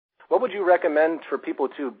what would you recommend for people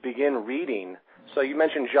to begin reading? So you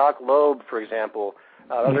mentioned Jacques Loeb, for example.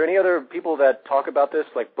 Are there any other people that talk about this,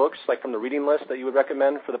 like books, like from the reading list, that you would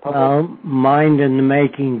recommend for the public? Well, Mind in the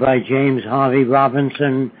Making by James Harvey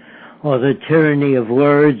Robinson, or The Tyranny of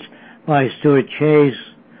Words by Stuart Chase,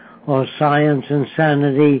 or Science and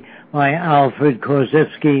Sanity by Alfred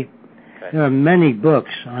Korzybski. Okay. There are many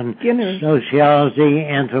books on sociology,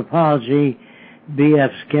 anthropology,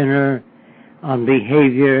 B.F. Skinner, on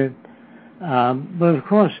behavior. But of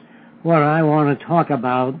course, what I want to talk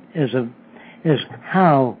about is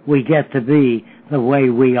how we get to be the way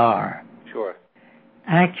we are. Sure.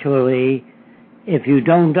 Actually, if you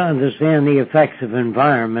don't understand the effects of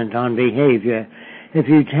environment on behavior, if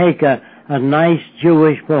you take a nice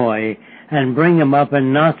Jewish boy and bring him up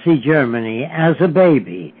in Nazi Germany as a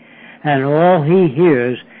baby, and all he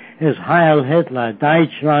hears is Heil Hitler,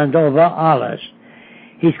 Deutschland over alles,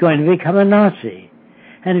 he's going to become a Nazi.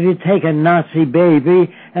 And if you take a Nazi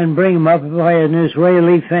baby and bring him up by an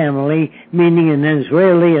Israeli family, meaning an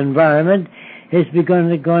Israeli environment, he's going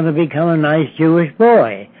to become a nice Jewish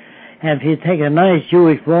boy. And if you take a nice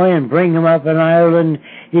Jewish boy and bring him up in Ireland,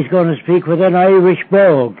 he's going to speak with an Irish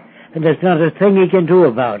brogue, and there's not a thing he can do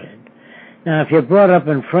about it. Now, if you're brought up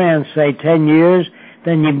in France, say 10 years,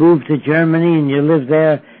 then you move to Germany and you live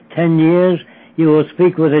there 10 years, you will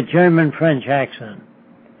speak with a German-French accent.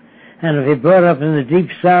 And if you're brought up in the Deep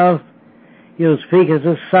South, you'll speak as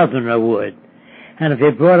a Southerner would. And if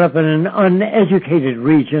you're brought up in an uneducated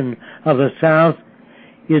region of the South,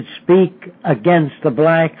 you'd speak against the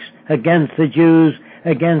blacks, against the Jews,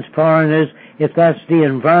 against foreigners, if that's the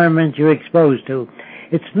environment you're exposed to.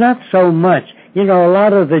 It's not so much, a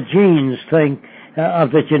lot of the genes think, of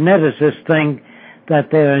the geneticists think that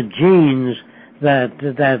there are genes that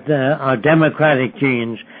are democratic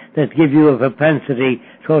genes that give you a propensity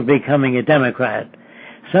toward becoming a Democrat.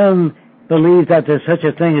 Some believe that there's such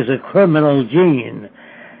a thing as a criminal gene.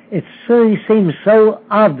 It really seems so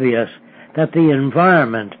obvious that the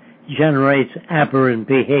environment generates aberrant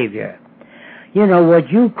behavior.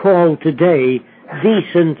 What you call today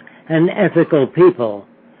decent and ethical people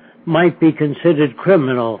might be considered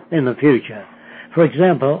criminal in the future. For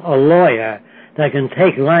example, a lawyer that can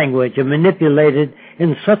take language and manipulate it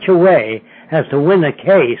in such a way as to win a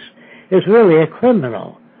case is really a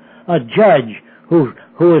criminal. A judge who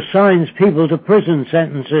assigns people to prison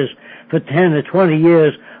sentences for 10 or 20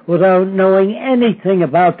 years without knowing anything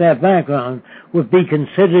about their background would be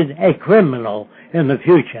considered a criminal in the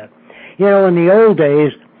future. In the old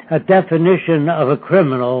days, a definition of a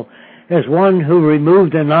criminal is one who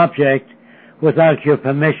removed an object without your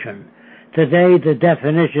permission. Today, the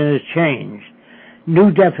definition has changed.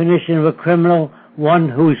 New definition of a criminal, one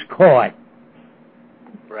who's caught.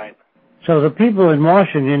 Right. So the people in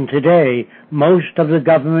Washington today, most of the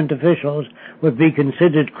government officials would be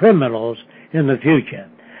considered criminals in the future.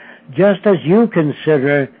 Just as you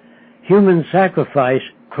consider human sacrifice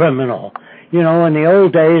criminal. In the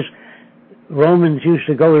old days, Romans used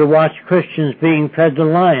to go to watch Christians being fed to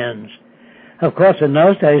lions. Of course, in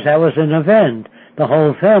those days, that was an event. The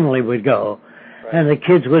whole family would go. Right. And the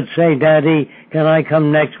kids would say, Daddy, can I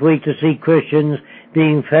come next week to see Christians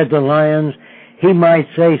being fed to lions? He might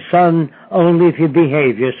say, son, only if you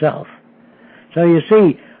behave yourself. So you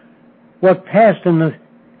see, what passed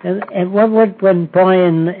what went by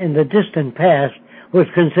in the distant past was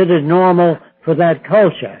considered normal for that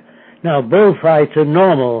culture. Now, bullfights are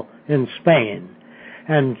normal in Spain.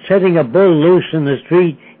 And setting a bull loose in the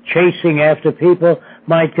street, chasing after people,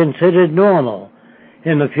 might be considered normal.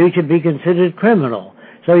 In the future, be considered criminal.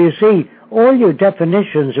 So you see, all your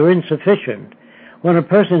definitions are insufficient. When a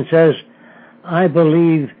person says, I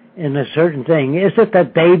believe in a certain thing, is it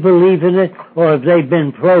that they believe in it, or have they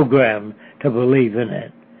been programmed to believe in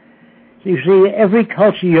it? You see, every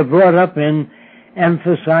culture you're brought up in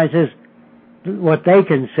emphasizes what they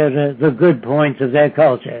consider the good points of their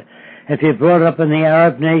culture. If you're brought up in the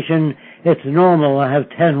Arab nation, it's normal to have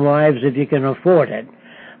 10 wives if you can afford it.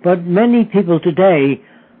 But many people today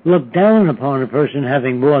look down upon a person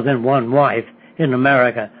having more than one wife in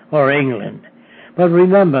America or England. But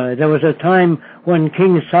remember, there was a time when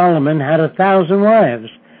King Solomon had 1,000 wives,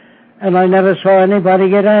 and I never saw anybody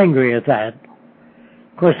get angry at that.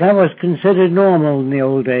 Of course, that was considered normal in the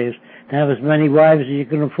old days, to have as many wives as you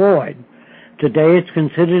can afford. Today, it's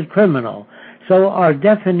considered criminal. So our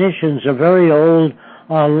definitions are very old,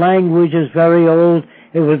 our language is very old.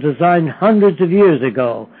 It was designed hundreds of years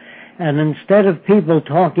ago. And instead of people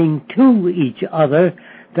talking to each other,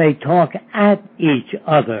 they talk at each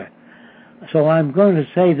other. So I'm going to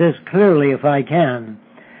say this clearly, if I can,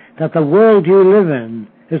 that the world you live in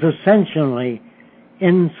is essentially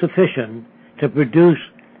insufficient to produce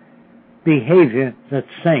behavior that's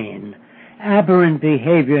sane. Aberrant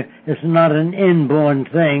behavior is not an inborn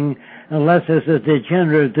thing unless it's a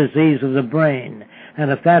degenerative disease of the brain.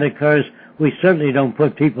 And if that occurs, we certainly don't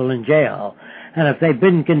put people in jail. And if they've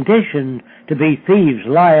been conditioned to be thieves,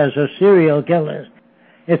 liars, or serial killers,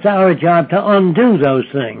 it's our job to undo those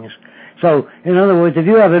things. So, in other words, if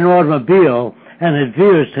you have an automobile and it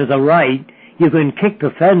veers to the right, you can kick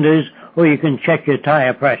the fenders or you can check your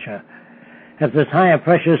tire pressure. If the tire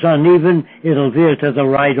pressure is uneven, it'll veer to the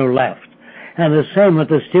right or left. And the same with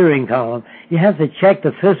the steering column. You have to check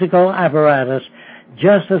the physical apparatus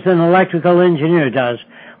just as an electrical engineer does.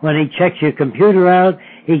 When he checks your computer out,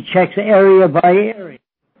 he checks area by area.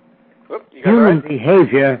 Human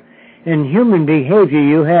behavior, in human behavior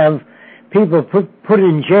you have people put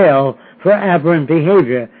in jail for aberrant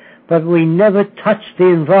behavior, but we never touch the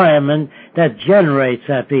environment that generates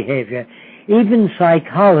that behavior. Even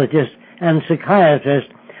psychologists and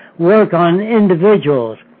psychiatrists work on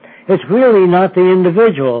individuals. It's really not the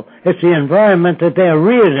individual, it's the environment that they're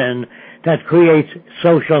reared in that creates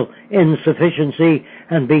social insufficiency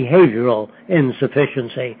and behavioral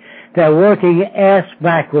insufficiency. They're working ass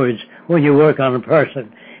backwards when you work on a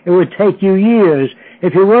person. It would take you years.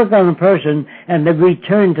 If you work on a person and they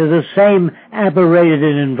return to the same aberrated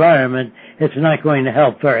environment, it's not going to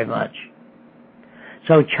help very much.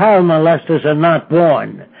 So child molesters are not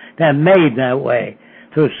born. They're made that way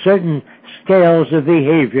through certain scales of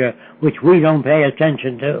behavior which we don't pay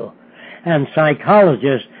attention to. And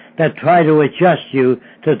psychologists that try to adjust you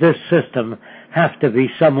to this system have to be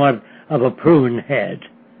somewhat of a prune head.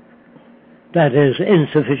 That is,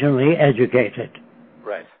 insufficiently educated.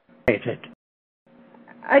 Right.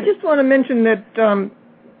 I just want to mention that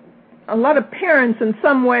a lot of parents in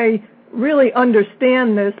some way really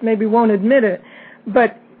understand this, maybe won't admit it,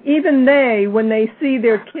 but even they, when they see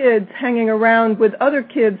their kids hanging around with other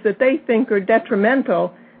kids that they think are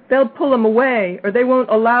detrimental, they'll pull them away, or they won't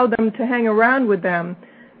allow them to hang around with them.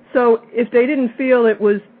 So if they didn't feel it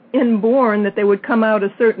was inborn that they would come out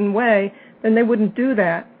a certain way, then they wouldn't do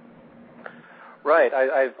that. Right.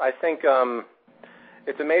 I think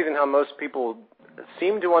it's amazing how most people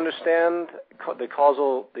seem to understand the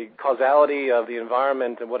causality of the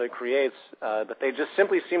environment and what it creates, but they just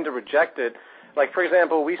simply seem to reject it. Like, for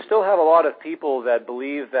example, we still have a lot of people that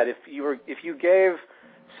believe that if you gave,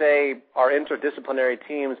 say, our interdisciplinary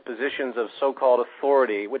teams positions of so-called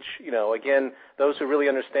authority, which, again, those who really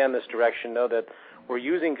understand this direction know that we're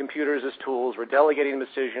using computers as tools, we're delegating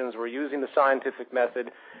decisions, we're using the scientific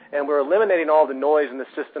method, and we're eliminating all the noise in the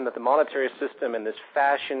system that the monetary system and this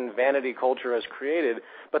fashion vanity culture has created.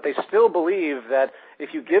 But they still believe that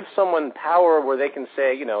if you give someone power where they can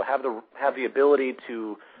say, have the ability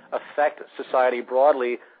to affect society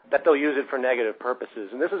broadly, that they'll use it for negative purposes.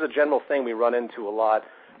 And this is a general thing we run into a lot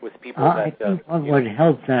with people I think what would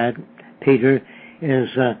help that, Peter, is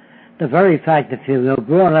the very fact that you were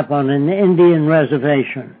brought up on an Indian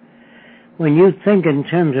reservation. When you think in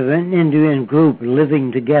terms of an Indian group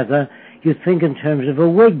living together, you think in terms of a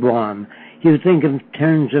wigwam. You think in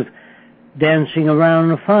terms of dancing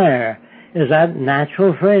around a fire. Is that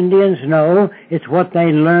natural for Indians? No, it's what they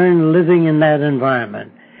learn living in that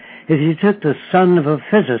environment. If you took the son of a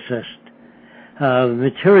physicist, a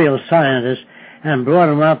material scientist, and brought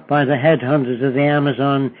him up by the headhunters of the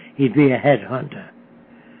Amazon, he'd be a headhunter.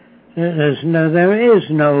 There is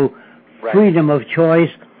no freedom of choice,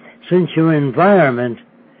 since your environment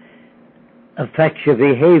affects your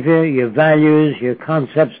behavior, your values, your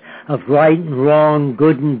concepts of right and wrong,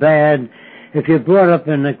 good and bad. If you're brought up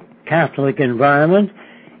in a Catholic environment,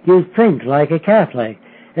 you think like a Catholic.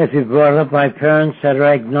 If you're brought up by parents that are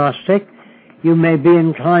agnostic, you may be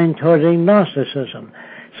inclined toward agnosticism.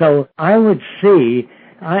 So I would say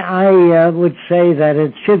that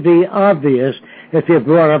it should be obvious if you're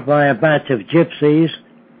brought up by a batch of gypsies,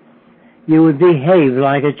 you would behave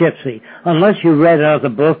like a gypsy, unless you read other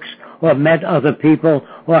books or met other people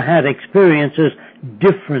or had experiences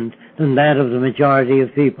different than that of the majority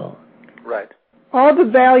of people. Right. All the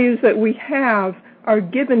values that we have are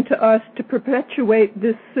given to us to perpetuate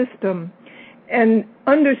this system. And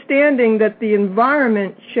understanding that the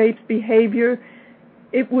environment shapes behavior,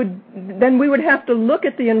 then we would have to look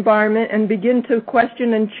at the environment and begin to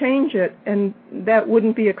question and change it, and that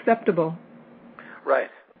wouldn't be acceptable. Right.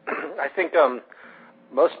 I think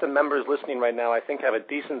most of the members listening right now, I think, have a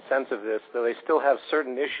decent sense of this, though they still have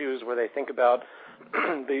certain issues where they think about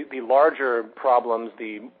the larger problems,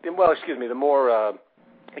 the more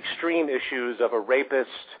extreme issues of a rapist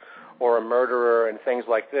or a murderer and things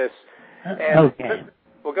like this. And okay.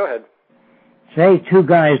 Well, go ahead. say two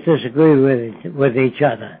guys disagree with each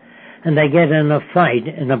other, and they get in a fight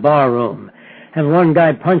in a bar room, and one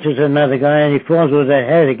guy punches another guy and he falls with his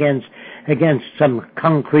head against some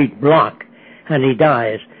concrete block, and he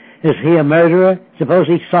dies. Is he a murderer? Suppose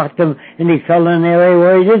he socked him and he fell in an area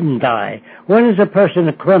where he didn't die. When is a person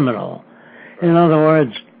a criminal? In other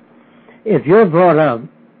words, if you're brought up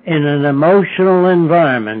in an emotional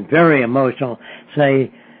environment, very emotional,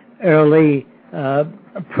 say early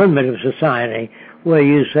primitive society, where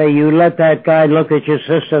you say you let that guy look at your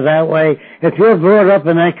sister that way, if you're brought up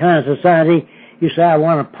in that kind of society, you say, I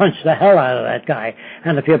want to punch the hell out of that guy.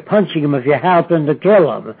 And if you're punching him, if you help him to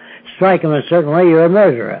kill him, strike him a certain way, you're a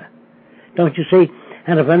murderer. Don't you see?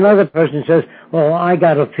 And if another person says, well, I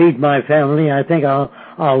got to feed my family, I think I'll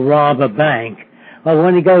rob a bank. Well,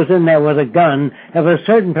 when he goes in there with a gun, if a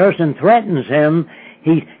certain person threatens him,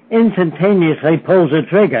 he instantaneously pulls the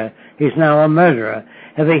trigger. He's now a murderer.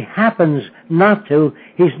 If he happens not to,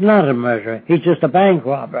 he's not a murderer. He's just a bank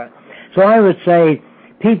robber. So I would say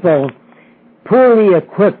people poorly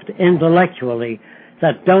equipped intellectually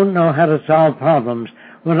that don't know how to solve problems.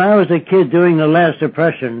 When I was a kid during the last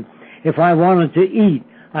Depression, if I wanted to eat,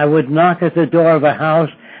 I would knock at the door of a house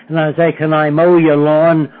and I'd say, can I mow your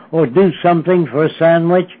lawn or do something for a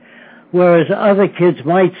sandwich? Whereas other kids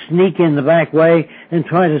might sneak in the back way and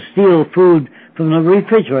try to steal food from the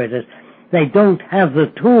refrigerators. They don't have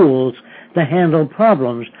the tools to handle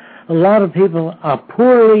problems. A lot of people are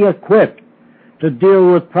poorly equipped to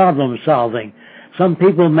deal with problem solving. Some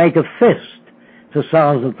people make a fist to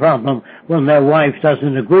solve the problem. When their wife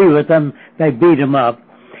doesn't agree with them, they beat them up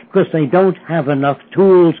because they don't have enough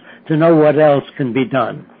tools to know what else can be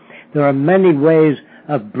done. There are many ways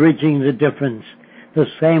of bridging the difference. The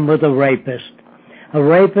same with a rapist. A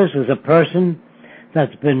rapist is a person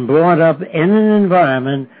that's been brought up in an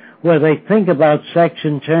environment where they think about sex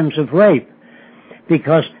in terms of rape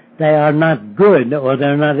because they are not good or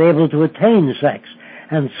they're not able to attain sex.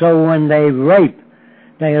 And so when they rape,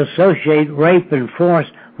 they associate rape and force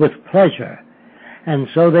with pleasure. And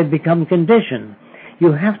so they become conditioned.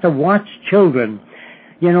 You have to watch children.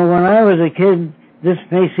 You know, when I was a kid, this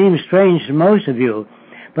may seem strange to most of you,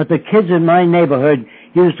 but the kids in my neighborhood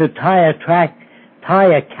used to tie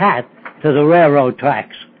a cat to the railroad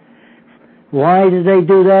tracks. Why did they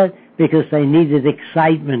do that? Because they needed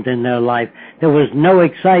excitement in their life. There was no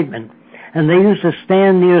excitement. And they used to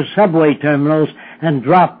stand near subway terminals and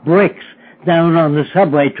drop bricks down on the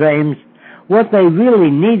subway trains. What they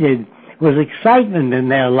really needed was excitement in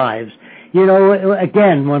their lives. You know,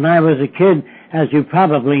 again, when I was a kid, as you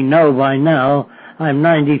probably know by now, I'm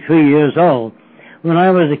 93 years old. When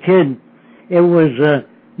I was a kid, it was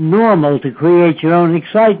normal to create your own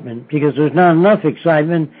excitement because there's not enough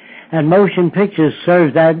excitement, and motion pictures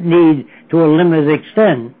serve that need to a limited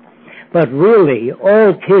extent. But really,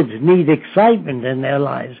 all kids need excitement in their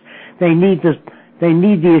lives. They need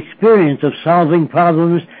the experience of solving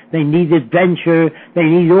problems. They need adventure. They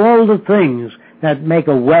need all the things that make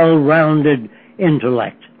a well-rounded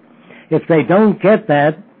intellect. If they don't get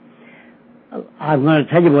that, I'm going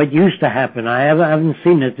to tell you what used to happen. I haven't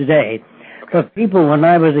seen it today. But people, when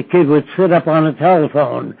I was a kid, would sit up on a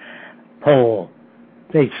telephone pole.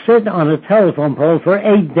 They'd sit on a telephone pole for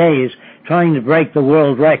 8 days trying to break the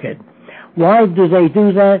world record. Why do they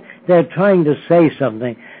do that? They're trying to say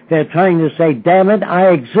something. They're trying to say, damn it,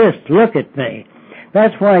 I exist, look at me.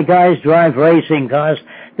 That's why guys drive racing cars.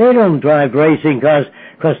 They don't drive racing cars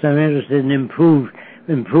because they're interested in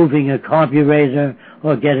improving a carburetor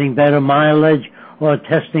or getting better mileage or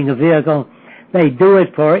testing a vehicle. They do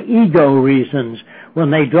it for ego reasons. When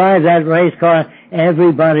they drive that race car,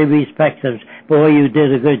 everybody respects them. Boy, you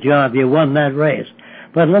did a good job. You won that race.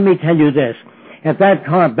 But let me tell you this. If that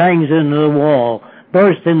car bangs into the wall,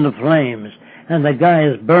 bursts into flames, and the guy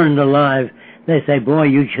is burned alive, they say, boy,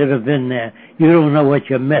 you should have been there. You don't know what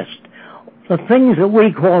you missed. The things that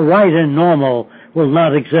we call right and normal will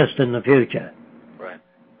not exist in the future.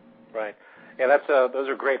 Right. Yeah, those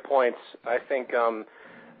are great points. I think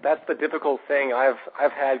that's the difficult thing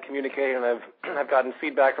I've had communicating, and I've gotten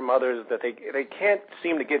feedback from others that they can't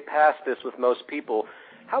seem to get past this with most people.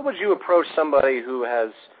 How would you approach somebody who has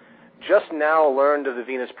just now learned of the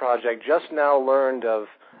Venus Project, just now learned of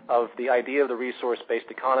the idea of the resource-based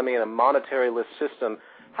economy and a monetary-less system?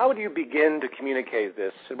 How would you begin to communicate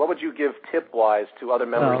this? And what would you give tip-wise to other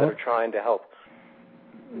members that are trying to help?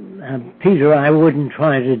 Peter, I wouldn't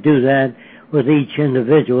try to do that with each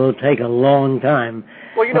individual. It'll take a long time.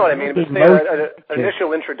 Well, you know what I mean. But say an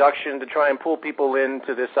initial introduction to try and pull people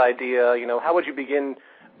into this idea, you know, how would you begin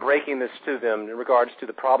breaking this to them in regards to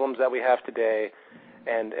the problems that we have today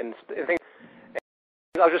and things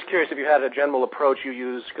I was just curious if you had a general approach you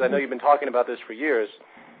use, because I know you've been talking about this for years.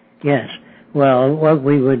 Yes. Well, what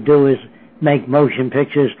we would do is make motion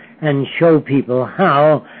pictures and show people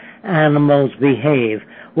how animals behave,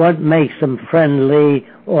 what makes them friendly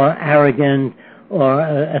or arrogant or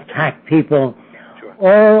attack people. Sure.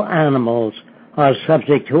 All animals are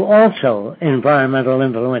subject to also environmental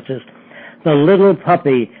influences. The little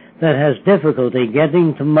puppy that has difficulty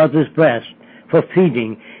getting to mother's breast for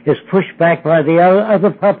feeding is pushed back by the other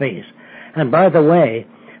puppies. And by the way,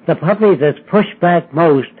 the puppy that's pushed back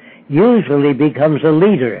most usually becomes a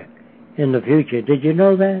leader in the future. Did you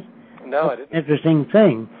know that? No, I didn't. Interesting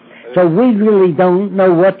thing. So we really don't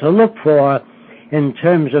know what to look for in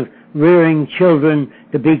terms of rearing children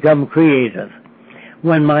to become creative.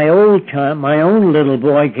 When my own little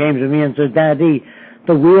boy came to me and said, "Daddy,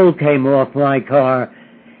 the wheel came off my car,"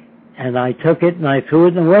 and I took it and I threw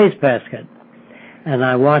it in the wastebasket. And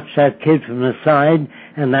I watched that kid from the side,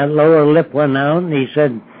 and that lower lip went out, and he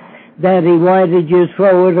said, "Daddy, why did you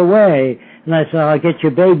throw it away?" And I said, "I'll get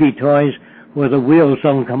your baby toys where the wheels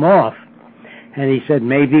don't come off." And he said,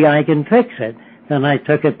 "Maybe I can fix it." Then I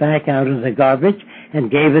took it back out of the garbage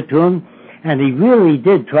and gave it to him, and he really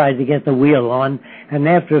did try to get the wheel on, and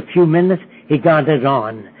after a few minutes, he got it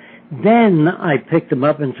on. Then I picked him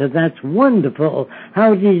up and said, "That's wonderful.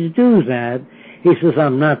 How did you do that?" He says,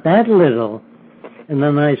 "I'm not that little." And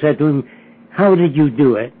then I said to him, "How did you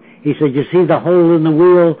do it?" He said, "You see the hole in the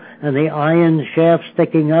wheel and the iron shaft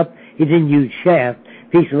sticking up?" He didn't use shaft,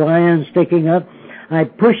 piece of iron sticking up. I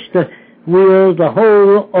pushed the wheel, the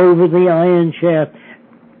hole over the iron shaft,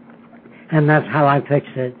 and that's how I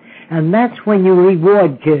fixed it. And that's when you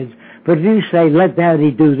reward kids. But if you say, "Let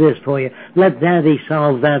Daddy do this for you, let Daddy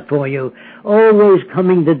solve that for you," always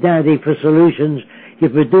coming to Daddy for solutions, you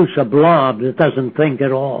produce a blob that doesn't think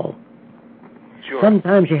at all. Sure.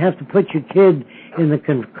 Sometimes you have to put your kid in a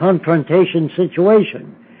confrontation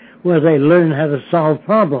situation where they learn how to solve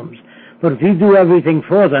problems. But if you do everything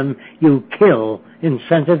for them, you kill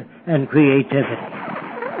incentive and creativity.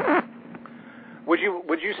 Would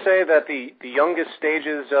you say that the youngest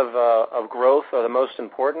stages of growth are the most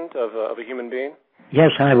important of a human being?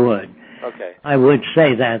 Yes, I would. Okay. I would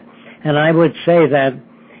say that. And I would say that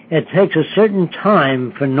it takes a certain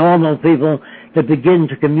time for normal people to begin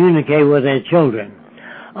to communicate with their children.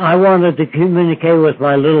 I wanted to communicate with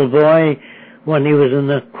my little boy when he was in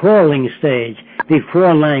the crawling stage,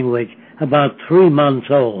 before language, about 3 months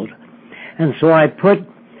old. And so I put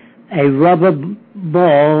a rubber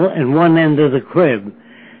ball in one end of the crib,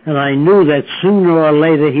 and I knew that sooner or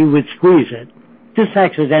later he would squeeze it, just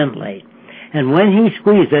accidentally. And when he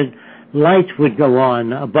squeezed it, lights would go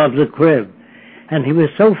on above the crib. And he was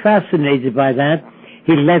so fascinated by that,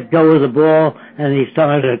 he let go of the ball and he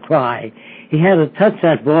started to cry. He had to touch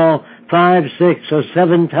that ball 5, 6, or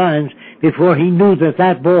 7 times before he knew that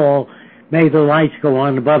that ball made the lights go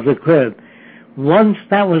on above the crib. Once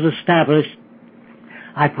that was established,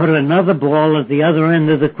 I put another ball at the other end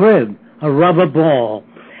of the crib, a rubber ball,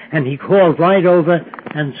 and he crawled right over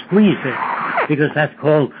and squeezed it, because that's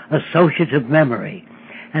called associative memory.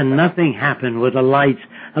 And nothing happened with the lights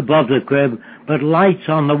above the crib, but lights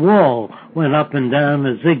on the wall went up and down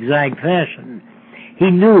in a zigzag fashion. He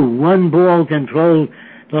knew one ball controlled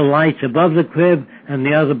the lights above the crib and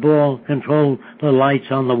the other ball controlled the lights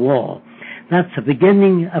on the wall. That's the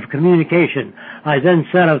beginning of communication. I then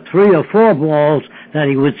set up 3 or 4 balls that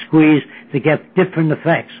he would squeeze to get different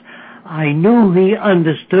effects. I knew he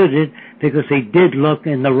understood it because he did look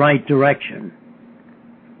in the right direction.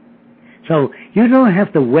 So you don't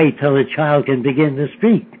have to wait till the child can begin to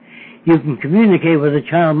speak. You can communicate with a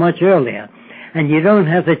child much earlier. And you don't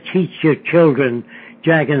have to teach your children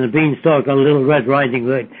Jack and the Beanstalk or Little Red Riding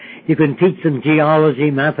Hood. You can teach them geology,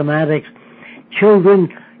 mathematics. Children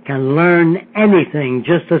can learn anything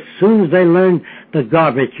just as soon as they learn the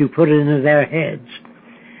garbage you put into their heads.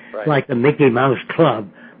 Right. Like the Mickey Mouse Club.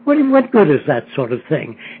 What good is that sort of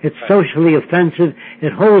thing? It's socially offensive.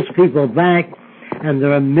 It holds people back. And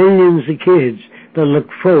there are millions of kids that look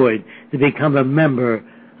forward to become a member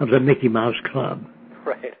of the Mickey Mouse Club.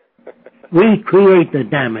 Right. We create the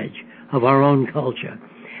damage of our own culture.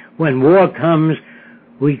 When war comes,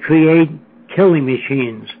 we create killing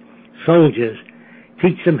machines, soldiers,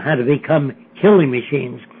 teach them how to become killing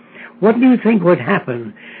machines. What do you think would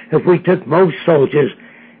happen if we took most soldiers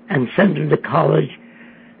and sent them to college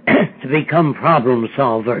to become problem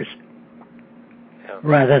solvers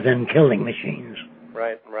rather than killing machines?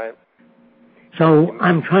 Right, right. So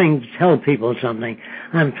I'm trying to tell people something.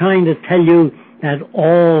 I'm trying to tell you that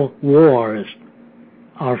all wars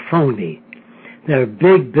are phony. They're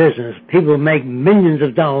big business. People make millions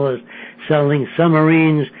of dollars selling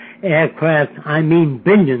submarines, aircraft, I mean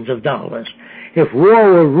billions of dollars. If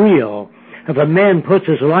war were real, if a man puts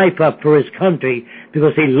his life up for his country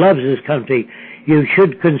because he loves his country, you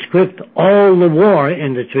should conscript all the war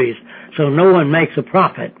industries so no one makes a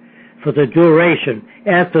profit for the duration.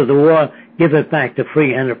 After the war, give it back to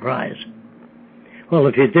free enterprise. Well,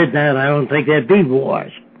 if you did that, I don't think there'd be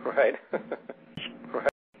wars. Right. Right.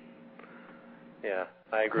 Yeah,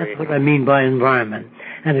 I agree. That's what I mean by environment.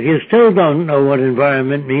 And if you still don't know what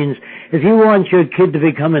environment means, if you want your kid to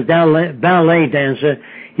become a ballet dancer,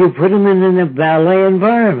 you put him in a ballet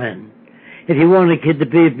environment. If you want a kid to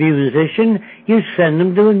be a musician, you send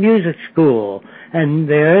him to a music school. And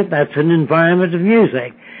there, that's an environment of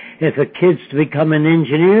music. If a kid's to become an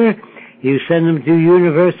engineer, you send him to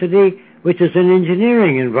university, which is an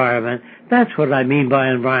engineering environment. That's what I mean by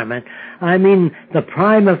environment. I mean the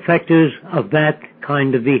prime effectors of that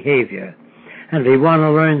kind of behavior. And if you want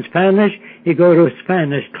to learn Spanish, you go to a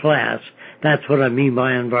Spanish class. That's what I mean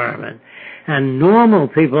by environment. And normal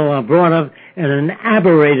people are brought up in an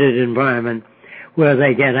aberrated environment where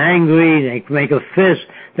they get angry, they make a fist,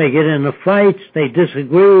 they get into fights, they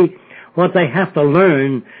disagree. What they have to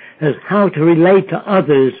learn is how to relate to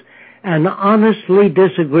others and honestly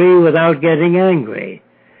disagree without getting angry.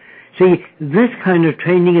 See, this kind of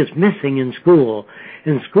training is missing in school.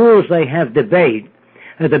 In schools, they have debate.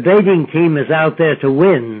 A debating team is out there to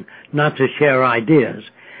win, not to share ideas.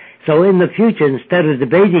 So in the future, instead of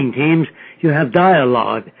debating teams, you have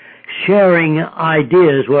dialogue, sharing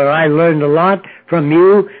ideas where I learned a lot from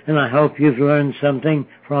you, and I hope you've learned something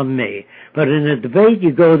from me. But in a debate,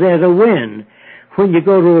 you go there to win. When you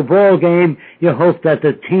go to a ball game, you hope that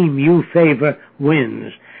the team you favor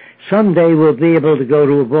wins. Someday we'll be able to go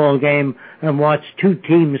to a ball game and watch two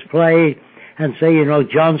teams play and say, you know,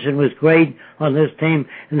 Johnson was great on this team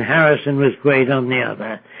and Harrison was great on the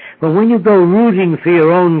other. But when you go rooting for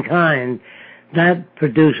your own kind, that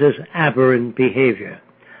produces aberrant behavior.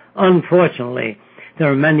 Unfortunately,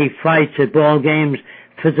 there are many fights at ball games,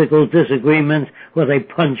 physical disagreements where they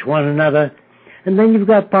punch one another. And then you've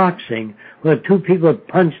got boxing, where two people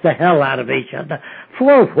punch the hell out of each other.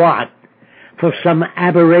 For what? For some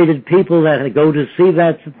aberrated people that go to see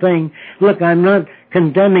that thing? Look, I'm not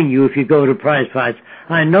condemning you if you go to prize fights.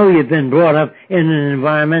 I know you've been brought up in an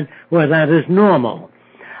environment where that is normal.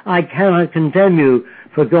 I cannot condemn you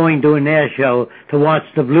for going to an air show to watch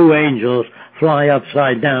the Blue Angels fly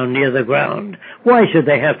upside down near the ground. Why should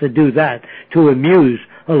they have to do that to amuse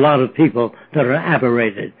a lot of people that are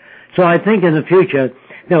aberrated? So I think in the future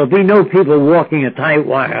there will be no people walking a tight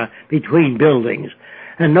wire between buildings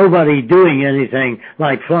and nobody doing anything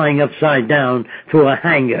like flying upside down through a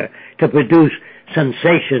hangar to produce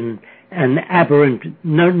sensation and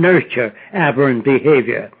nurture aberrant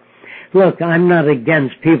behavior. Look, I'm not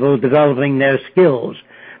against people developing their skills,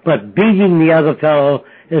 but beating the other fellow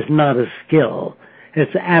is not a skill.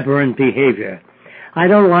 It's aberrant behavior. I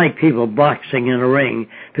don't like people boxing in a ring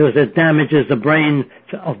because it damages the brain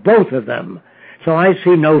of both of them. So I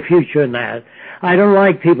see no future in that. I don't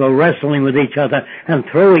like people wrestling with each other and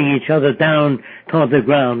throwing each other down toward the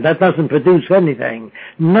ground. That doesn't produce anything.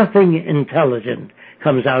 Nothing intelligent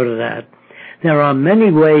comes out of that. There are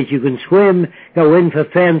many ways you can swim, go in for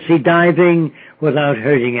fancy diving without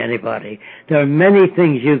hurting anybody. There are many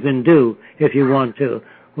things you can do if you want to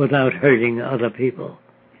without hurting other people.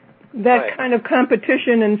 That kind of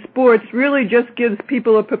competition in sports really just gives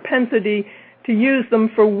people a propensity to use them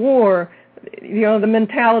for war. You know, the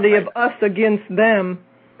mentality of us against them.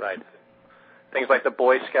 Right. Things like the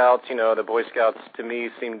Boy Scouts, you know, the Boy Scouts to me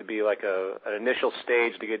seem to be like an initial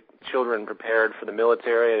stage to get children prepared for the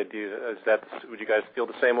military. Would you guys feel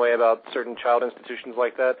the same way about certain child institutions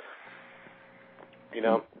like that? You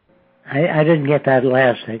know? I didn't get that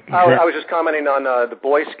last thing. I was just commenting on the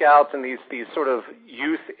Boy Scouts and these sort of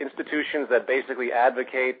youth institutions that basically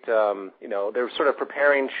advocate, you know, they're sort of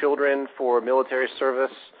preparing children for military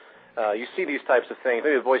service. You see these types of things.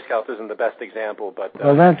 Maybe the Boy Scouts isn't the best example, but...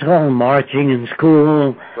 well, that's all marching in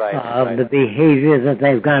school, right. The behavior that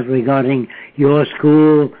they've got regarding your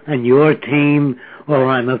school and your team, or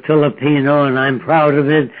I'm a Filipino and I'm proud of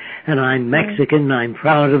it, and I'm Mexican and I'm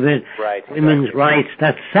proud of it. Right. Women's rights,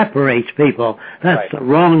 that separates people. That's right. the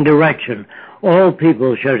wrong direction. All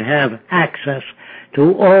people should have access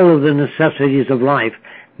to all of the necessities of life,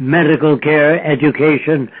 medical care,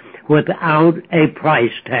 education, without a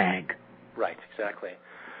price tag. Right, exactly.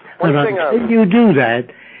 And until you do that,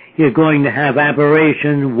 you're going to have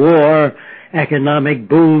aberration, war, economic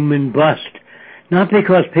boom and bust. Not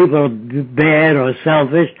because people are bad or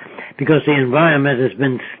selfish, because the environment has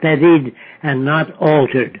been steadied and not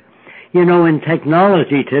altered. You know, in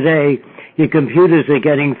technology today, Your computers are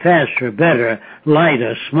getting faster, better,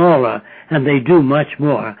 lighter, smaller, and they do much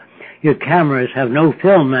more. Your cameras have no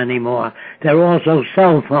film anymore. They're also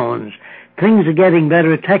cell phones. Things are getting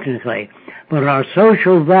better technically, but our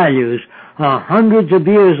social values are hundreds of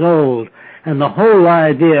years old, and the whole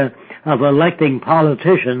idea of electing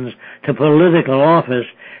politicians to political office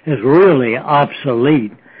is really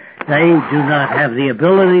obsolete. They do not have the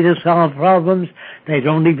ability to solve problems. They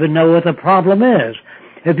don't even know what the problem is.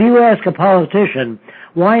 If you ask a politician,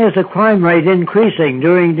 why is the crime rate increasing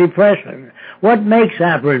during Depression? What makes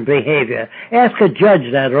aberrant behavior? Ask a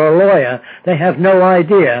judge that or a lawyer. They have no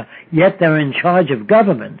idea, yet they're in charge of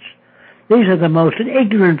governments. These are the most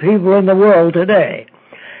ignorant people in the world today.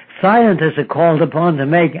 Scientists are called upon to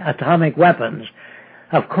make atomic weapons.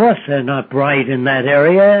 Of course they're not bright in that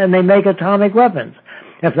area, and they make atomic weapons.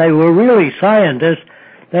 If they were really scientists,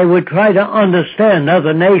 they would try to understand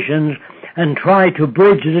other nations and try to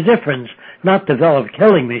bridge the difference, not develop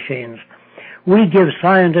killing machines. We give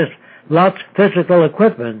scientists lots of physical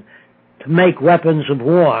equipment to make weapons of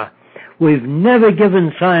war. We've never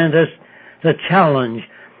given scientists the challenge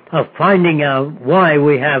of finding out why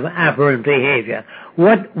we have aberrant behavior.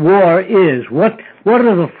 What war is, what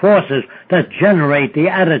are the forces that generate the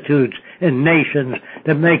attitudes in nations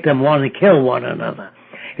that make them want to kill one another?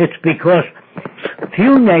 It's because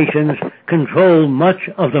few nations control much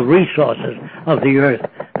of the resources of the earth,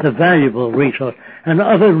 the valuable resource, and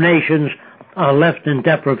other nations are left in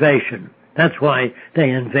deprivation. That's why they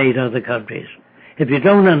invade other countries. If you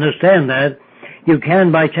don't understand that, you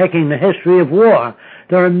can by checking the history of war.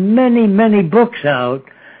 There are many, many books out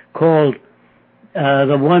called,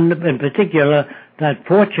 the one in particular that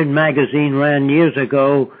Fortune magazine ran years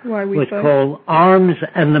ago was called Arms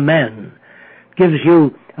and the Men. Gives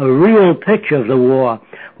you a real picture of the war,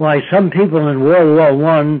 why some people in World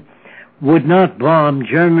War I would not bomb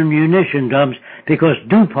German munition dumps because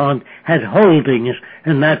DuPont had holdings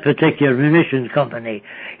in that particular munitions company.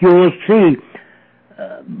 You will see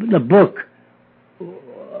the book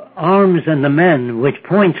Arms and the Men, which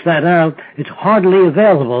points that out. It's hardly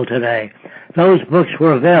available today. Those books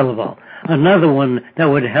were available. Another one that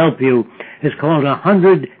would help you is called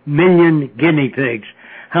 100 Million Guinea Pigs,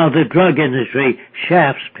 how the drug industry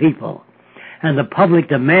shafts people. And the public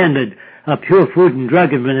demanded a Pure Food and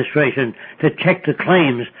Drug Administration to check the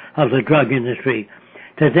claims of the drug industry.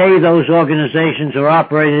 Today, those organizations are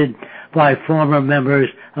operated by former members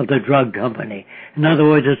of the drug company. In other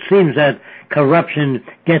words, it seems that corruption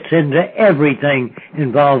gets into everything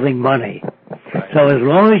involving money. So as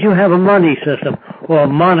long as you have a money system or a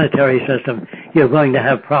monetary system, you're going to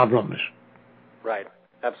have problems. Right.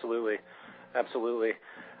 Absolutely. Absolutely.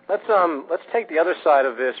 Let's take the other side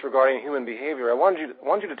of this regarding human behavior. I want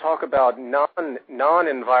you to talk about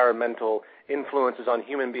non-environmental influences on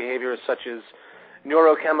human behavior, such as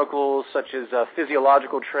neurochemicals, such as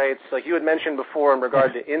physiological traits. Like you had mentioned before in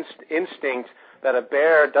regard to instinct, that a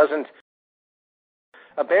bear doesn't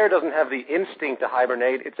have the instinct to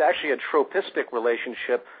hibernate. It's actually a tropistic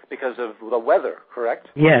relationship because of the weather, correct?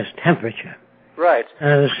 Yes, temperature. Right.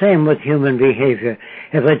 The same with human behavior.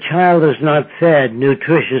 If a child is not fed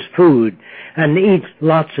nutritious food and eats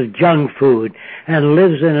lots of junk food and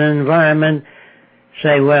lives in an environment,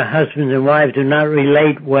 say, where husbands and wives do not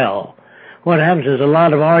relate well, what happens is a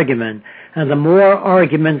lot of argument. And the more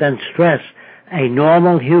argument and stress a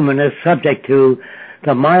normal human is subject to,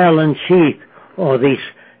 the myelin sheath or the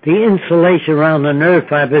insulation around the nerve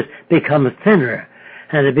fibers become thinner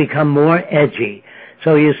and they become more edgy.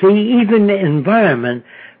 So you see, even the environment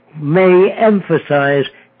may emphasize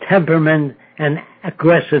temperament and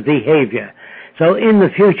aggressive behavior. So in the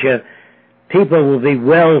future, people will be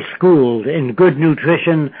well schooled in good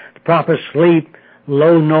nutrition, proper sleep,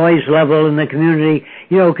 low noise level in the community.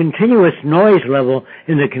 You know, continuous noise level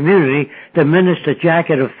in the community diminishes the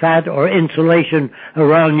jacket of fat or insulation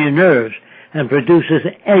around your nerves and produces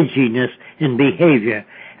edginess in behavior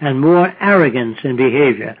and more arrogance in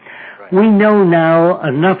behavior. We know now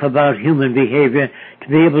enough about human behavior to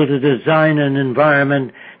be able to design an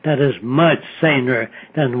environment that is much saner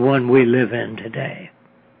than the one we live in today.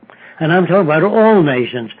 And I'm talking about all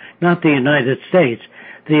nations, not the United States.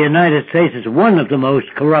 The United States is one of the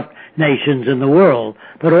most corrupt nations in the world,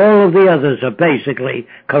 but all of the others are basically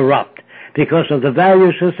corrupt because of the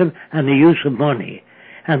value system and the use of money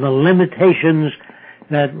and the limitations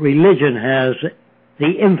that religion has,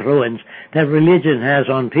 the influence that religion has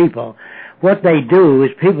on people. What they do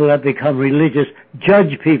is people that become religious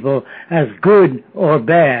judge people as good or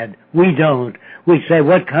bad. We don't. we say,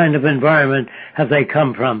 what kind of environment have they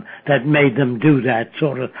come from that made them do that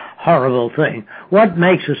sort of horrible thing? What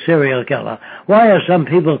makes a serial killer? Why are some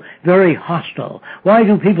people very hostile? Why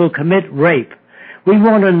do people commit rape? We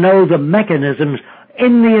want to know the mechanisms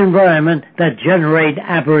in the environment that generate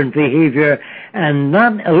aberrant behavior and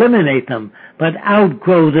not eliminate them, but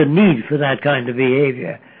outgrow the need for that kind of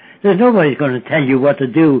behavior. There's nobody's going to tell you what to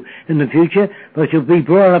do in the future, but you'll be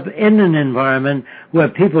brought up in an environment where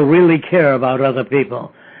people really care about other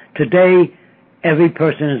people. Today, every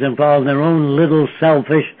person is involved in their own little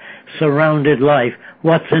selfish, surrounded life.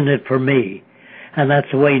 What's in it for me? And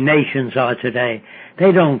that's the way nations are today.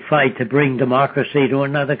 They don't fight to bring democracy to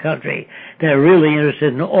another country. They're really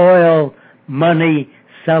interested in oil, money,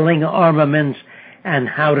 selling armaments, and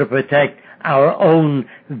how to protect our own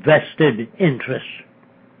vested interests.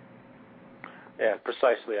 Yeah,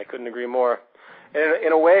 precisely. I couldn't agree more.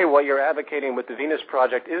 In a way, what you're advocating with the Venus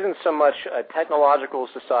Project isn't so much a technological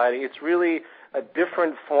society. It's really a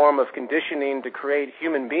different form of conditioning to create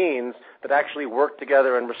human beings that actually work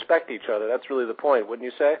together and respect each other. That's really the point, wouldn't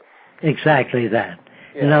you say? Exactly that.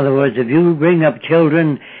 Yeah. In other words, if you bring up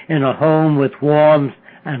children in a home with warmth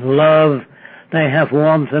and love, they have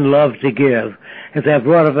warmth and love to give. If they're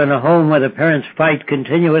brought up in a home where the parents fight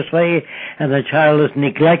continuously and the child is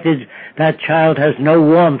neglected, that child has no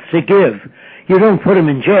warmth to give. You don't put him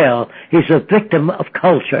in jail. He's a victim of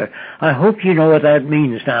culture. I hope you know what that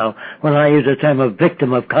means now when I use the term a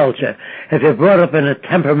victim of culture. If you're brought up in a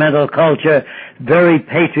temperamental culture, very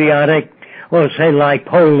patriotic, or say like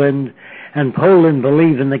Poland, and Poland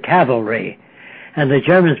believed in the cavalry, and the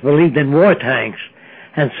Germans believed in war tanks,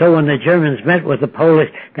 and so when the Germans met with the Polish,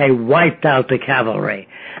 they wiped out the cavalry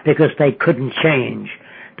because they couldn't change.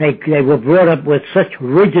 They were brought up with such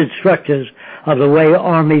rigid structures of the way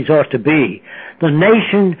armies ought to be. The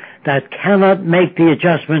nation that cannot make the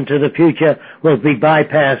adjustment to the future will be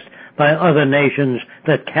bypassed by other nations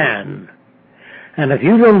that can. And if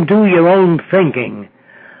you don't do your own thinking,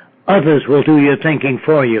 others will do your thinking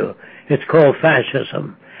for you. It's called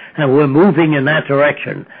fascism. And we're moving in that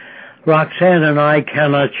direction. Roxanne and I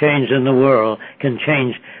cannot change the world.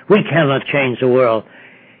 We cannot change the world.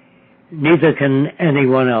 Neither can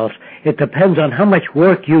anyone else. It depends on how much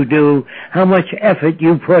work you do, how much effort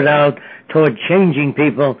you put out toward changing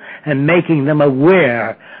people and making them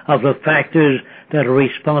aware of the factors that are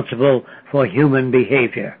responsible for human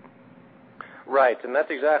behavior. Right, and that's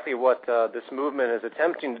exactly what this movement is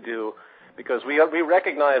attempting to do, because we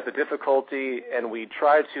recognize the difficulty and we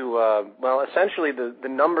try to, essentially the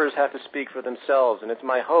numbers have to speak for themselves, and it's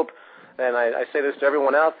my hope, and I say this to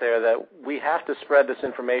everyone out there, that we have to spread this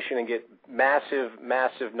information and get massive,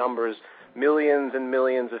 massive numbers, millions and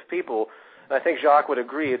millions of people. And I think Jacque would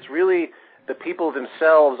agree. It's really the people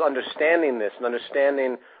themselves understanding this and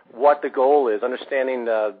understanding what the goal is, understanding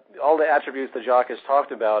all the attributes that Jacque has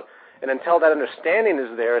talked about. And until that understanding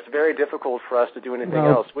is there, it's very difficult for us to do anything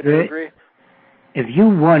else. Would you agree? If you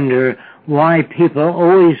wonder why people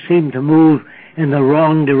always seem to move in the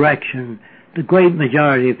wrong direction, the great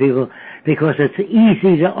majority of people, because it's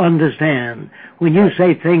easy to understand. When you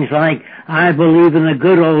say things like, I believe in the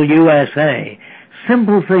good old USA,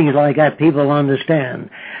 simple things like that people understand.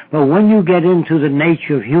 But when you get into the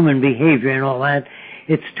nature of human behavior and all that,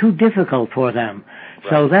 it's too difficult for them. Right.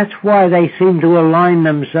 So that's why they seem to align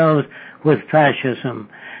themselves with fascism.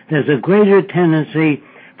 There's a greater tendency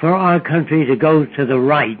for our country to go to the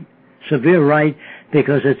right, severe right,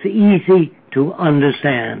 because it's easy to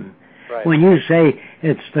understand. Right. When you say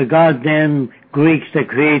it's the goddamn Greeks that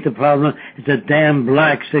create the problem, it's the damn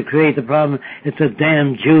blacks that create the problem, it's the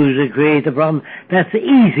damn Jews that create the problem, that's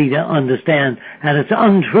easy to understand, and it's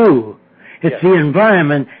untrue. It's the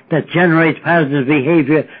environment that generates patterns of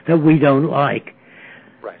behavior that we don't like.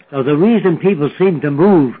 Right. So the reason people seem to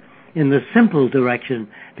move in the simple direction,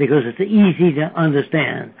 because it's easy to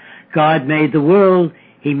understand. God made the world,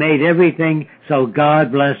 He made everything, so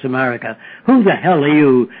God bless America. Who the hell are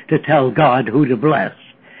you to tell God who to bless?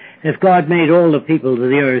 If God made all the people to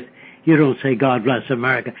the earth, you don't say God bless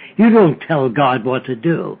America. You don't tell God what to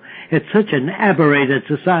do. It's such an aberrated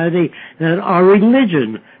society that our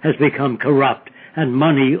religion has become corrupt and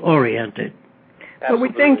money-oriented. But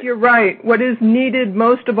we think you're right. What is needed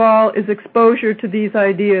most of all is exposure to these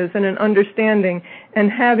ideas and an understanding,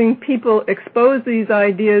 and having people expose these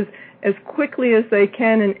ideas as quickly as they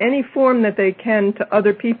can in any form that they can to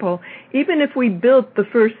other people. Even if we built the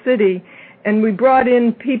first city and we brought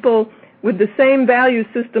in people with the same value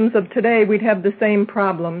systems of today, we'd have the same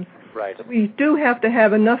problems. Right. We do have to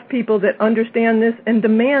have enough people that understand this and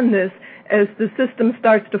demand this as the system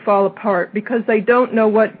starts to fall apart, because they don't know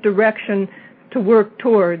what direction to work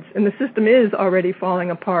towards, and the system is already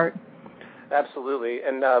falling apart. Absolutely.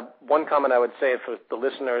 And one comment I would say for the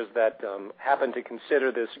listeners that happen to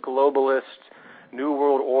consider this globalist New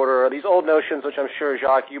World Order, these old notions, which I'm sure,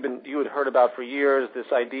 Jacque, you had heard about for years, this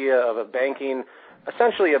idea of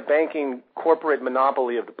essentially a banking corporate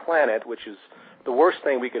monopoly of the planet, which is the worst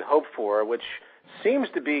thing we could hope for, which seems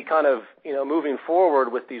to be kind of, moving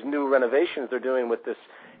forward with these new renovations they're doing with this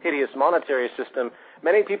hideous monetary system.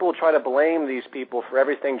 Many people try to blame these people for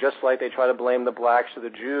everything, just like they try to blame the blacks or the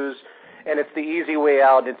Jews. And it's the easy way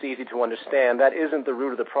out, and it's easy to understand. That isn't the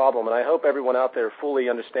root of the problem, and I hope everyone out there fully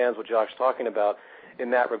understands what Jacque's talking about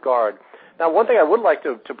in that regard. Now, one thing I would like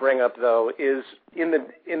to bring up, though, is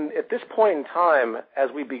at this point in time, as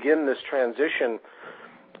we begin this transition,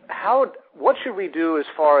 what should we do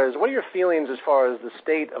what are your feelings as far as the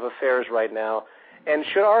state of affairs right now? And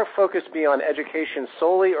should our focus be on education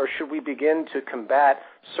solely, or should we begin to combat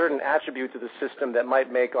certain attributes of the system that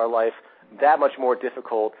might make our life that much more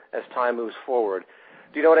difficult as time moves forward?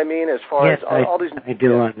 Do you know what I mean? As far as all these, I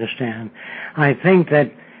do understand. I think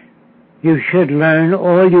that you should learn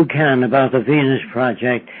all you can about the Venus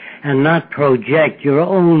Project and not project your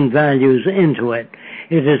own values into it.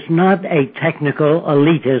 It is not a technical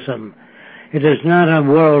elitism. It is not a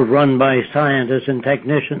world run by scientists and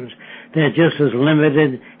technicians. They're just as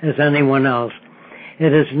limited as anyone else.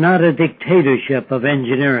 It is not a dictatorship of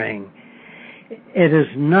engineering. It is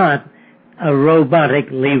not a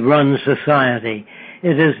robotically run society.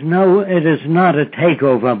 It is not a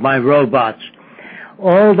takeover by robots.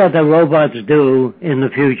 All that the robots do in the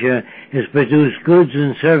future is produce goods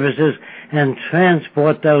and services and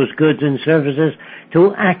transport those goods and services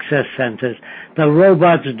to access centers. The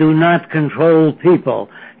robots do not control people,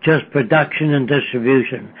 just production and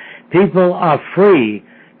distribution. People are free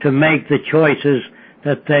to make the choices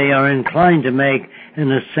that they are inclined to make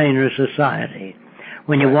in a saner society.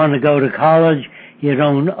 When you want to go to college, you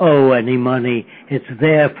don't owe any money. It's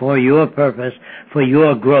there for your purpose, for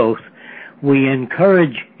your growth. We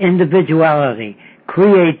encourage individuality,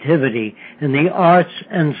 creativity in the arts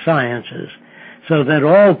and sciences so that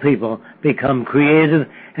all people become creative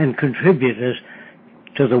and contributors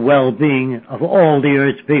to the well-being of all the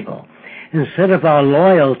Earth's people. Instead of our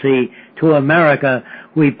loyalty to America,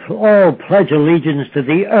 we all pledge allegiance to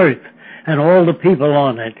the Earth and all the people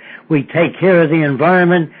on it. We take care of the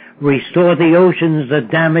environment, restore the oceans, the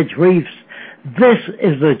damaged reefs. This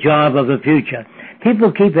is the job of the future.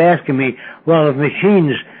 People keep asking me, well, if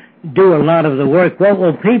machines do a lot of the work, what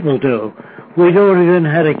will people do? We don't even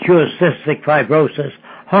know how to cure cystic fibrosis,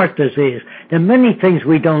 heart disease. There are many things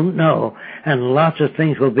we don't know, and lots of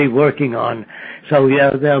things we'll be working on. So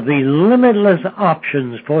there'll be limitless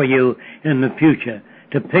options for you in the future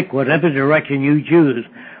to pick whatever direction you choose.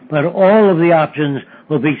 But all of the options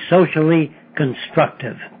will be socially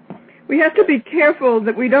constructive. We have to be careful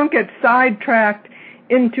that we don't get sidetracked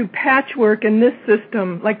into patchwork in this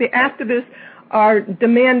system. Like the activists are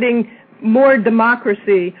demanding more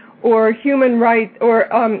democracy or human rights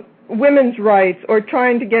or women's rights or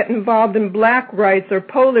trying to get involved in black rights or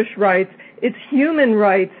Polish rights. It's human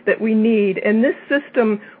rights that we need, and this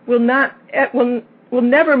system will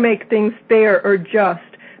never make things fair or just.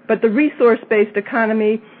 But the resource-based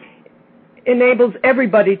economy enables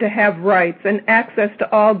everybody to have rights and access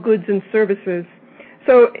to all goods and services.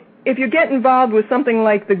 So if you get involved with something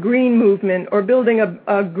like the green movement or building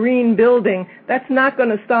a green building, that's not going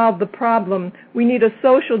to solve the problem. We need a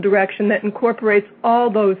social direction that incorporates all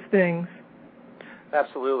those things.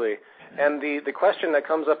 Absolutely. And the question that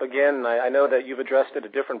comes up again, I know that you've addressed it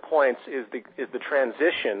at different points, is the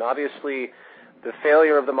transition. Obviously, the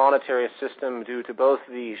failure of the monetary system due to both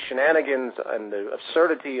the shenanigans and the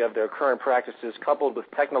absurdity of their current practices coupled with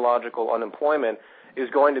technological unemployment is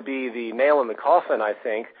going to be the nail in the coffin, I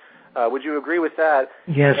think. Would you agree with that?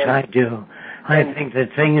 Yes, I do. I think that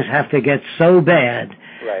things have to get so bad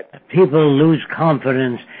that people lose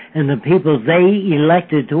confidence in the people they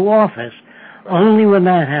elected to office. Only when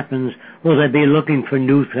that happens will they be looking for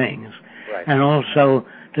new things. Right. And also,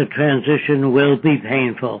 the transition will be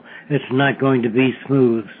painful. It's not going to be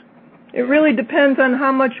smooth. It really depends on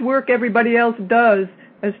how much work everybody else does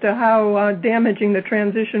as to how damaging the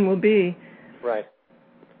transition will be. Right.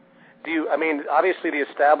 Obviously the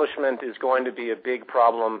establishment is going to be a big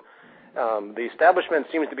problem. The establishment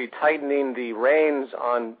seems to be tightening the reins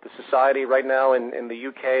on the society right now in the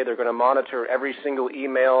UK. They're going to monitor every single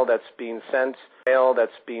email that's being sent.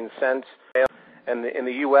 And in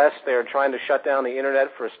the U.S., they're trying to shut down the Internet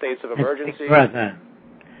for states of emergency. Big brother.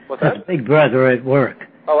 What's that? That's Big Brother at work.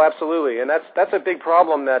 Oh, absolutely. And that's a big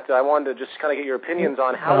problem that I wanted to just kind of get your opinions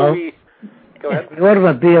on. How do we... Go ahead. If the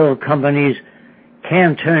automobile companies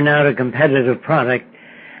can't turn out a competitive product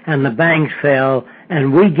and the banks fail,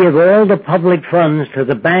 and we give all the public funds to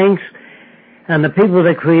the banks and the people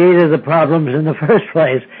that created the problems in the first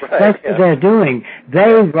place. Right, That's what they're doing.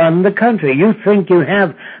 They run the country. You think you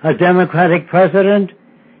have a Democratic president?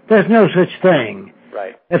 There's no such thing.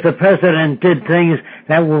 Right. If the president did things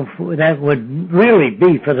that would really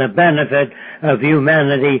be for the benefit of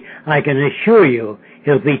humanity, I can assure you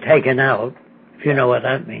he'll be taken out, if you know what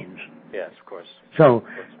that means. Yes, of course. So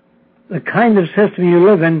the kind of system you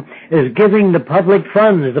live in is giving the public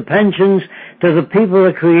funds, the pensions, to the people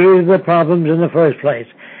that created the problems in the first place.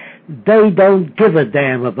 They don't give a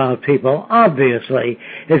damn about people, obviously.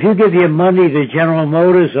 If you give your money to General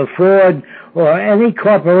Motors or Ford or any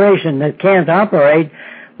corporation that can't operate,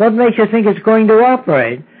 what makes you think it's going to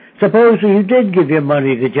operate? Suppose you did give your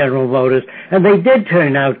money to General Motors and they did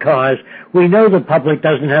turn out cars. We know the public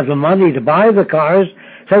doesn't have the money to buy the cars,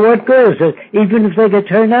 so what good is it, even if they could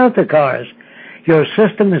turn out the cars? Your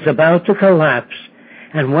system is about to collapse,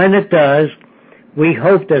 and when it does, we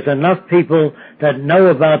hope there's enough people that know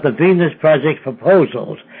about the Venus Project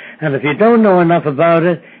proposals. And if you don't know enough about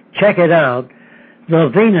it, check it out,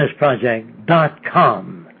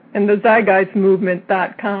 thevenusproject.com. And the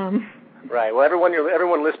zeitgeistmovement.com. Right. Well,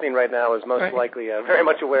 everyone listening right now is most likely very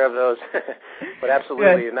much aware of those. But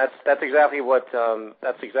absolutely, and that's exactly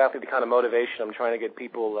the kind of motivation I'm trying to get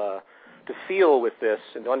people to feel with this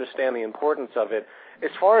and to understand the importance of it.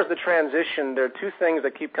 As far as the transition, there are two things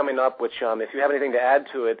that keep coming up, which, if you have anything to add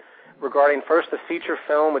to it, regarding first the feature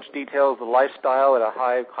film, which details the lifestyle at a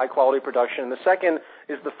high quality production, and the second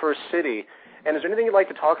is the first city. And is there anything you'd like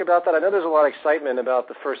to talk about that? I know there's a lot of excitement about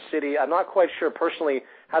the first city. I'm not quite sure personally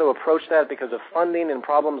how to approach that because of funding and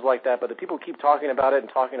problems like that, but the people keep talking about it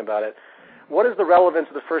and talking about it. What is the relevance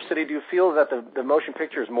of the first city? Do you feel that the motion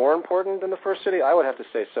picture is more important than the first city? I would have to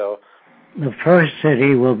say so. The first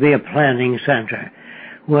city will be a planning center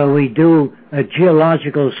where we do a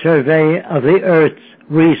geological survey of the Earth's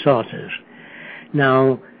resources.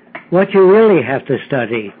 Now, what you really have to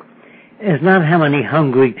study is not how many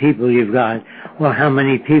hungry people you've got or how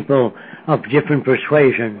many people of different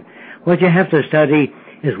persuasion. What you have to study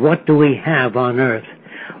is what do we have on Earth?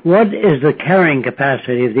 What is the carrying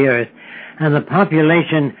capacity of the Earth? And the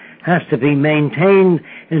population has to be maintained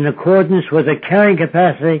in accordance with the carrying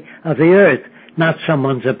capacity of the Earth, not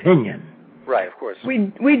someone's opinion. Right, of course.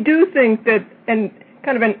 We do think that, and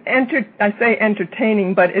kind of I say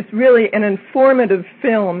entertaining, but it's really an informative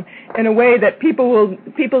film in a way that people's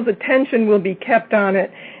attention will be kept on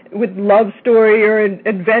it with love story or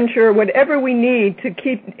adventure, whatever we need to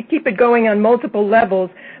keep it going on multiple levels,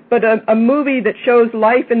 but a movie that shows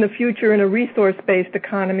life in the future in a resource-based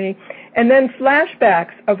economy, and then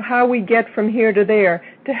flashbacks of how we get from here to there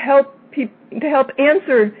to help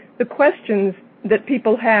answer the questions that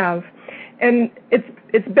people have. And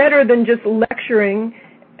it's better than just lecturing,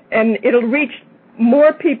 and it'll reach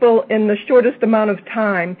more people in the shortest amount of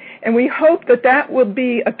time. And we hope that will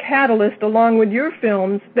be a catalyst, along with your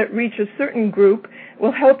films that reach a certain group.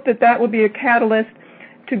 We'll hope that will be a catalyst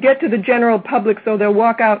to get to the general public so they'll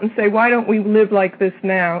walk out and say, why don't we live like this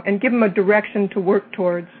now, and give them a direction to work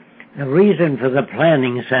towards. The reason for the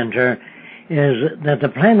planning center is that the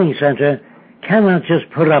planning center cannot just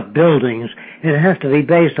put up buildings. It has to be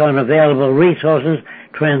based on available resources,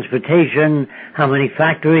 transportation, how many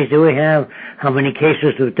factories do we have, how many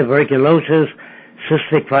cases of tuberculosis,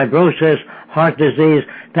 cystic fibrosis, heart disease.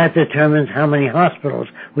 That determines how many hospitals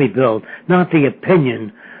we build, not the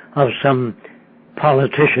opinion of some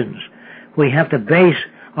politicians. We have to base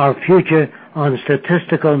our future on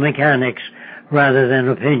statistical mechanics rather than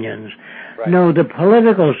opinions. Right. No, the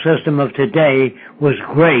political system of today was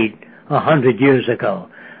great 100 years ago,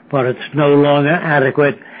 but it's no longer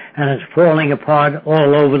adequate, and it's falling apart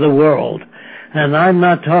all over the world. And I'm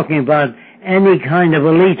not talking about any kind of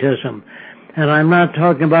elitism, and I'm not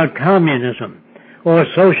talking about communism or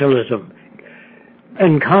socialism.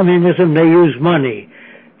 In communism, they use money.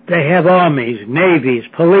 They have armies, navies,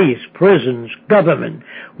 police, prisons, government.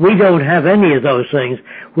 We don't have any of those things.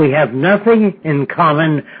 We have nothing in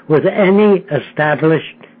common with any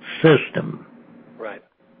established system. Right.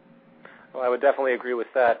 Well, I would definitely agree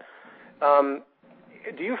with that.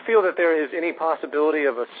 Do you feel that there is any possibility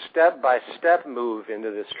of a step-by-step move into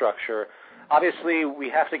this structure? Obviously, we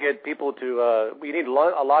have to get people to, we need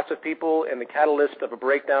lots of people, and the catalyst of a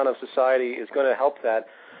breakdown of society is going to help that.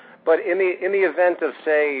 But in the event of,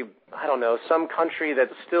 say, I don't know, some country that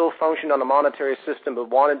still functioned on a monetary system but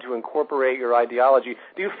wanted to incorporate your ideology,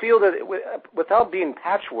 do you feel that, without being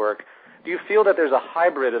patchwork, do you feel that there's a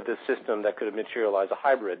hybrid of this system that could materialize, a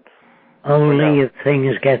hybrid? Only if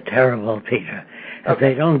things get terrible, Peter. If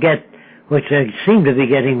they don't get, which they seem to be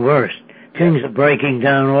getting worse, things are breaking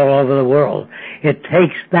down all over the world. It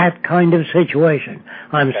takes that kind of situation.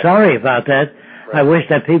 I'm sorry about that. Right. I wish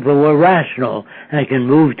that people were rational and can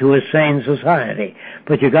move to a sane society.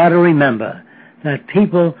 But you got to remember that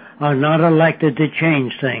people are not elected to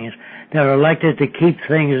change things. They're elected to keep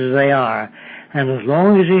things as they are. And as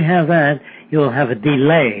long as you have that, you'll have a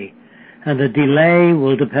delay. And the delay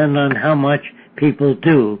will depend on how much people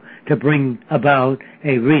do to bring about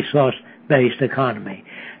a resource-based economy.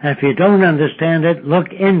 And if you don't understand it,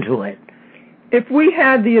 look into it. If we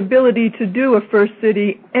had the ability to do a first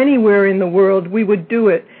city anywhere in the world, we would do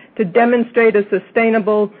it to demonstrate a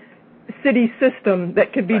sustainable city system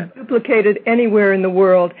that could be duplicated anywhere in the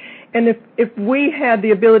world. And if we had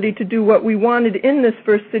the ability to do what we wanted in this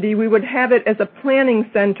first city, we would have it as a planning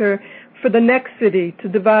center for the next city to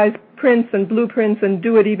devise prints and blueprints and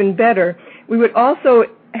do it even better. We would also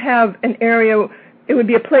have an area, it would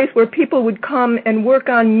be a place where people would come and work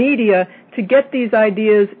on media to get these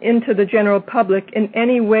ideas into the general public in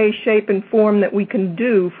any way, shape, and form that we can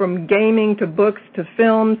do, from gaming to books to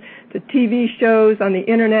films to TV shows on the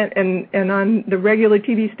internet and on the regular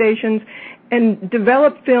TV stations, and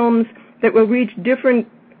develop films that will reach different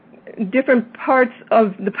parts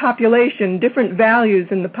of the population, different values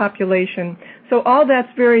in the population. So all that's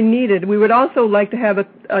very needed. We would also like to have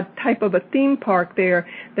a type of a theme park there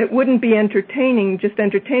that wouldn't be just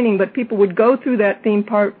entertaining, but people would go through that theme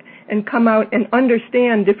park and come out and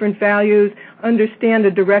understand different values, understand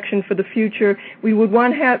a direction for the future. We would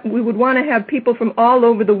want to have people from all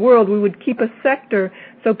over the world. We would keep a sector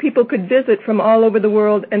so people could visit from all over the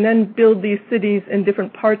world and then build these cities in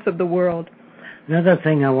different parts of the world. Another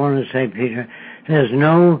thing I want to say, Peter, there's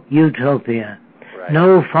no utopia,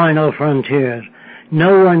 no final frontiers.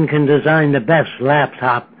 No one can design the best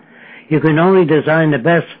laptop. You can only design the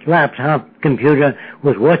best laptop computer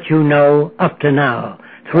with what you know up to now.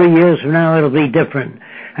 3 years from now, it'll be different.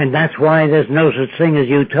 And that's why there's no such thing as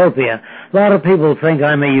utopia. A lot of people think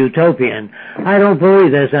I'm a utopian. I don't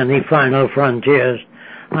believe there's any final frontiers.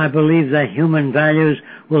 I believe that human values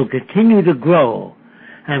will continue to grow.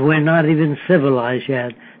 And we're not even civilized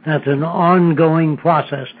yet. That's an ongoing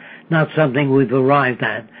process, not something we've arrived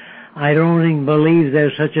at. I don't even believe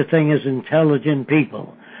there's such a thing as intelligent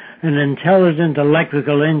people. An intelligent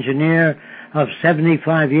electrical engineer of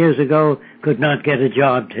 75 years ago could not get a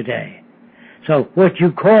job today. So what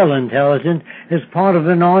you call intelligent is part of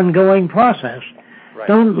an ongoing process. Right.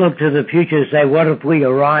 Don't look to the future and say, what if we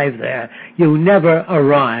arrive there? You never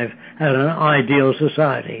arrive at an ideal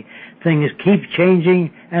society. Things keep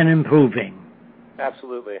changing and improving.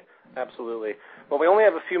 Absolutely. Absolutely. Well, we only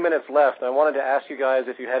have a few minutes left. I wanted to ask you guys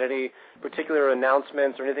if you had any particular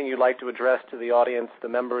announcements or anything you'd like to address to the audience, the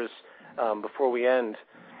members, before we end.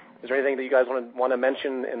 Is there anything that you guys want to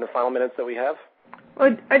mention in the final minutes that we have?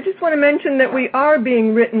 Well, I just want to mention that we are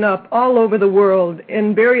being written up all over the world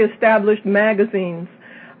in very established magazines.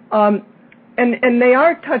 And they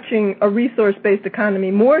are touching a resource-based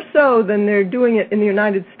economy, more so than they're doing it in the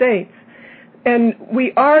United States. And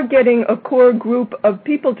we are getting a core group of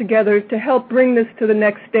people together to help bring this to the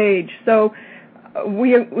next stage. So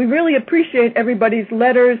we really appreciate everybody's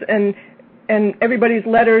letters and everybody's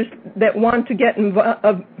letters that want to get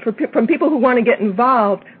involved, from people who want to get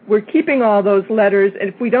involved. We're keeping all those letters,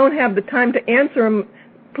 and if we don't have the time to answer them,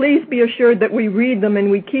 please be assured that we read them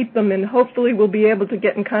and we keep them, and hopefully we'll be able to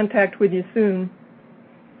get in contact with you soon.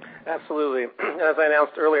 Absolutely. As I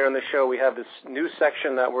announced earlier in the show, we have this new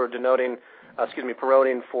section that we're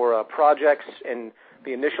promoting for projects in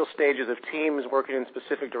the initial stages of teams working in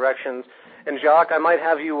specific directions. And Jacque, I might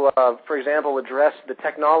have you, for example, address the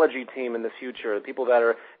technology team in the future, the people that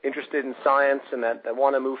are interested in science and that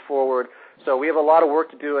want to move forward. So we have a lot of work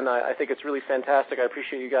to do, and I think it's really fantastic. I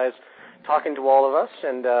appreciate you guys talking to all of us,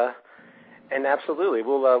 and absolutely,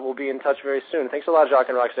 we'll be in touch very soon. Thanks a lot, Jacque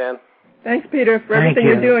and Roxanne. Thanks, Peter, for everything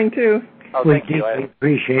you're doing, too. Oh, thank you. We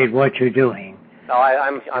appreciate what you're doing. No,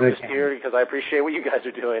 I'm just here because I appreciate what you guys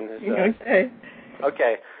are doing. Okay.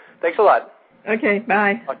 Okay. Thanks a lot. Okay,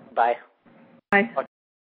 bye. Bye. Bye.